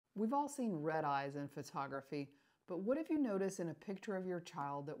We've all seen red eyes in photography, but what if you notice in a picture of your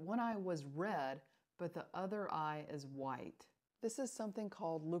child that one eye was red, but the other eye is white? This is something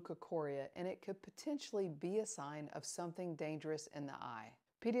called leukocoria, and it could potentially be a sign of something dangerous in the eye.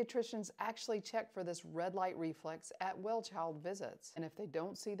 Pediatricians actually check for this red light reflex at well-child visits, and if they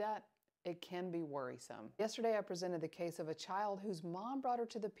don't see that, it can be worrisome. Yesterday, I presented the case of a child whose mom brought her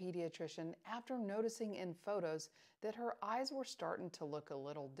to the pediatrician after noticing in photos that her eyes were starting to look a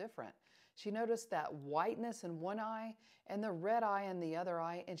little different. She noticed that whiteness in one eye and the red eye in the other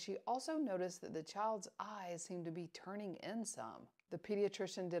eye, and she also noticed that the child's eyes seemed to be turning in some. The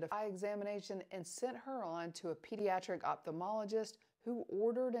pediatrician did an eye examination and sent her on to a pediatric ophthalmologist who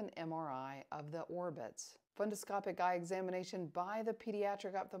ordered an MRI of the orbits. Fundoscopic eye examination by the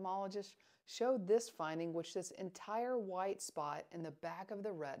pediatric ophthalmologist showed this finding, which this entire white spot in the back of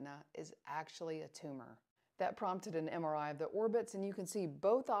the retina is actually a tumor. That prompted an MRI of the orbits, and you can see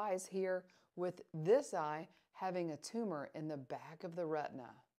both eyes here with this eye having a tumor in the back of the retina.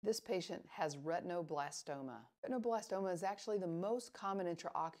 This patient has retinoblastoma. Retinoblastoma is actually the most common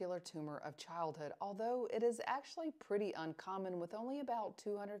intraocular tumor of childhood, although it is actually pretty uncommon with only about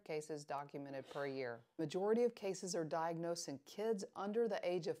 200 cases documented per year. Majority of cases are diagnosed in kids under the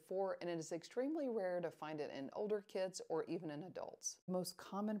age of 4, and it is extremely rare to find it in older kids or even in adults. The most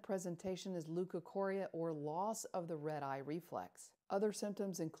common presentation is leukocoria, or loss of the red eye reflex. Other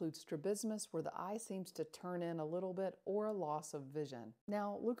symptoms include strabismus, where the eye seems to turn in a little bit, or a loss of vision.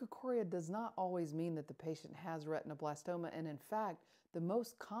 Now, leukocoria does not always mean that the patient has retinoblastoma, and in fact, the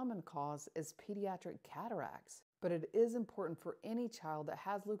most common cause is pediatric cataracts. But it is important for any child that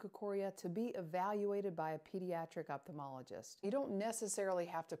has leukocoria to be evaluated by a pediatric ophthalmologist. You don't necessarily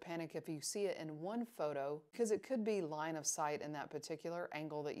have to panic if you see it in one photo, because it could be line of sight in that particular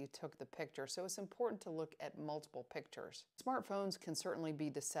angle that you took the picture, so it's important to look at multiple pictures. Smartphones can certainly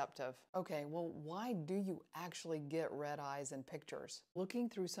be deceptive. Okay, well, why do you actually get red eyes in pictures? Looking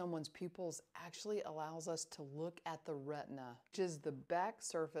through someone's pupils actually allows us to look at the retina, which is the back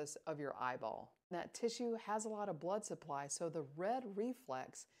surface of your eyeball. That tissue has a lot of blood supply, so the red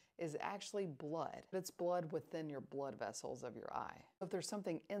reflex is actually blood. It's blood within your blood vessels of your eye. If there's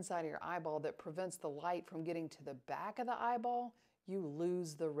something inside of your eyeball that prevents the light from getting to the back of the eyeball, you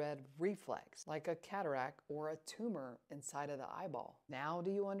lose the red reflex, like a cataract or a tumor inside of the eyeball. Now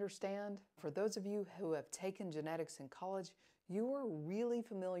do you understand? For those of you who have taken genetics in college, you are really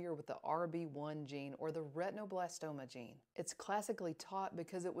familiar with the RB1 gene, or the retinoblastoma gene. It's classically taught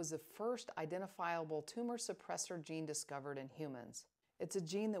because it was the first identifiable tumor suppressor gene discovered in humans. It's a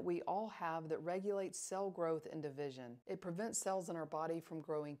gene that we all have that regulates cell growth and division. It prevents cells in our body from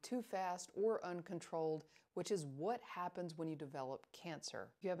growing too fast or uncontrolled, which is what happens when you develop cancer.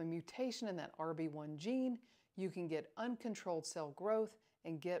 If you have a mutation in that RB1 gene, you can get uncontrolled cell growth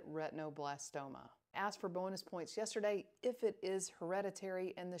and get retinoblastoma. Asked for bonus points yesterday if it is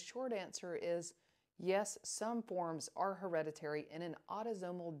hereditary, and the short answer is yes, some forms are hereditary in an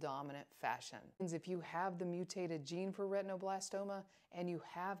autosomal dominant fashion. Means if you have the mutated gene for retinoblastoma and you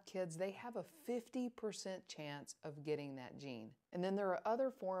have kids, they have a 50% chance of getting that gene. And then there are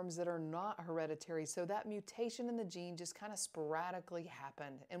other forms that are not hereditary, so that mutation in the gene just kind of sporadically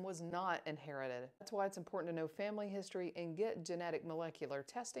happened and was not inherited. That's why it's important to know family history and get genetic molecular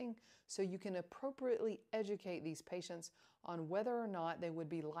testing so you can appropriately educate these patients on whether or not they would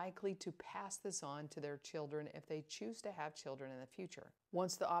be likely to pass this on to their children if they choose to have children in the future.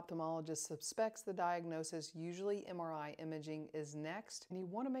 Once the ophthalmologist suspects the diagnosis, usually MRI imaging is next. And you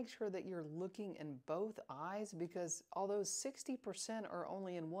want to make sure that you're looking in both eyes, because although 60% are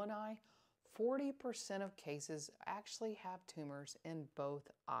only in one eye, 40% of cases actually have tumors in both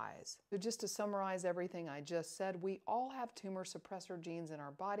eyes. So just to summarize everything I just said, we all have tumor suppressor genes in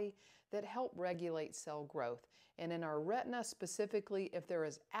our body that help regulate cell growth. And in our retina specifically, if there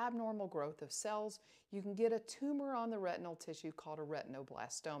is abnormal growth of cells, you can get a tumor on the retinal tissue called a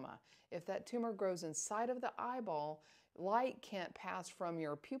retinoblastoma. If that tumor grows inside of the eyeball, light can't pass from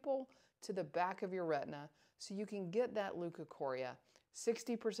your pupil to the back of your retina, so you can get that leukocoria.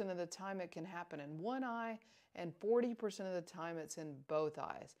 60% of the time it can happen in one eye, and 40% of the time it's in both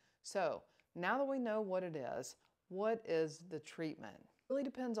eyes. So now that we know what it is, what is the treatment? It really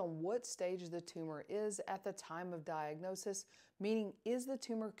depends on what stage the tumor is at the time of diagnosis, meaning is the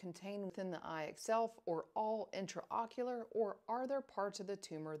tumor contained within the eye itself or all intraocular, or are there parts of the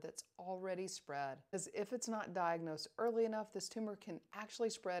tumor that's already spread? Because if it's not diagnosed early enough, this tumor can actually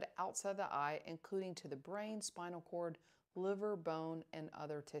spread outside the eye, including to the brain, spinal cord, liver, bone, and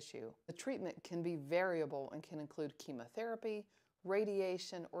other tissue. The treatment can be variable and can include chemotherapy,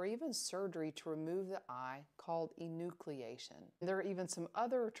 radiation, or even surgery to remove the eye called enucleation. There are even some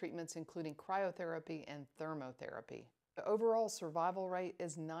other treatments including cryotherapy and thermotherapy. The overall survival rate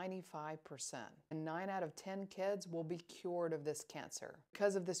is 95%, and 9 out of 10 kids will be cured of this cancer.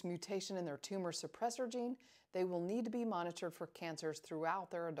 Because of this mutation in their tumor suppressor gene, they will need to be monitored for cancers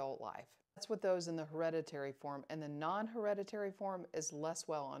throughout their adult life. That's with those in the hereditary form, and the non-hereditary form is less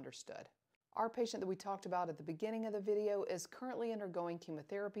well understood. Our patient that we talked about at the beginning of the video is currently undergoing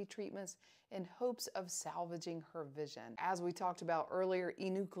chemotherapy treatments in hopes of salvaging her vision. As we talked about earlier,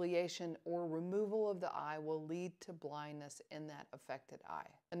 enucleation or removal of the eye will lead to blindness in that affected eye.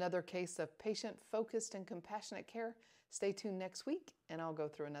 Another case of patient-focused and compassionate care. Stay tuned next week and I'll go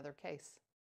through another case.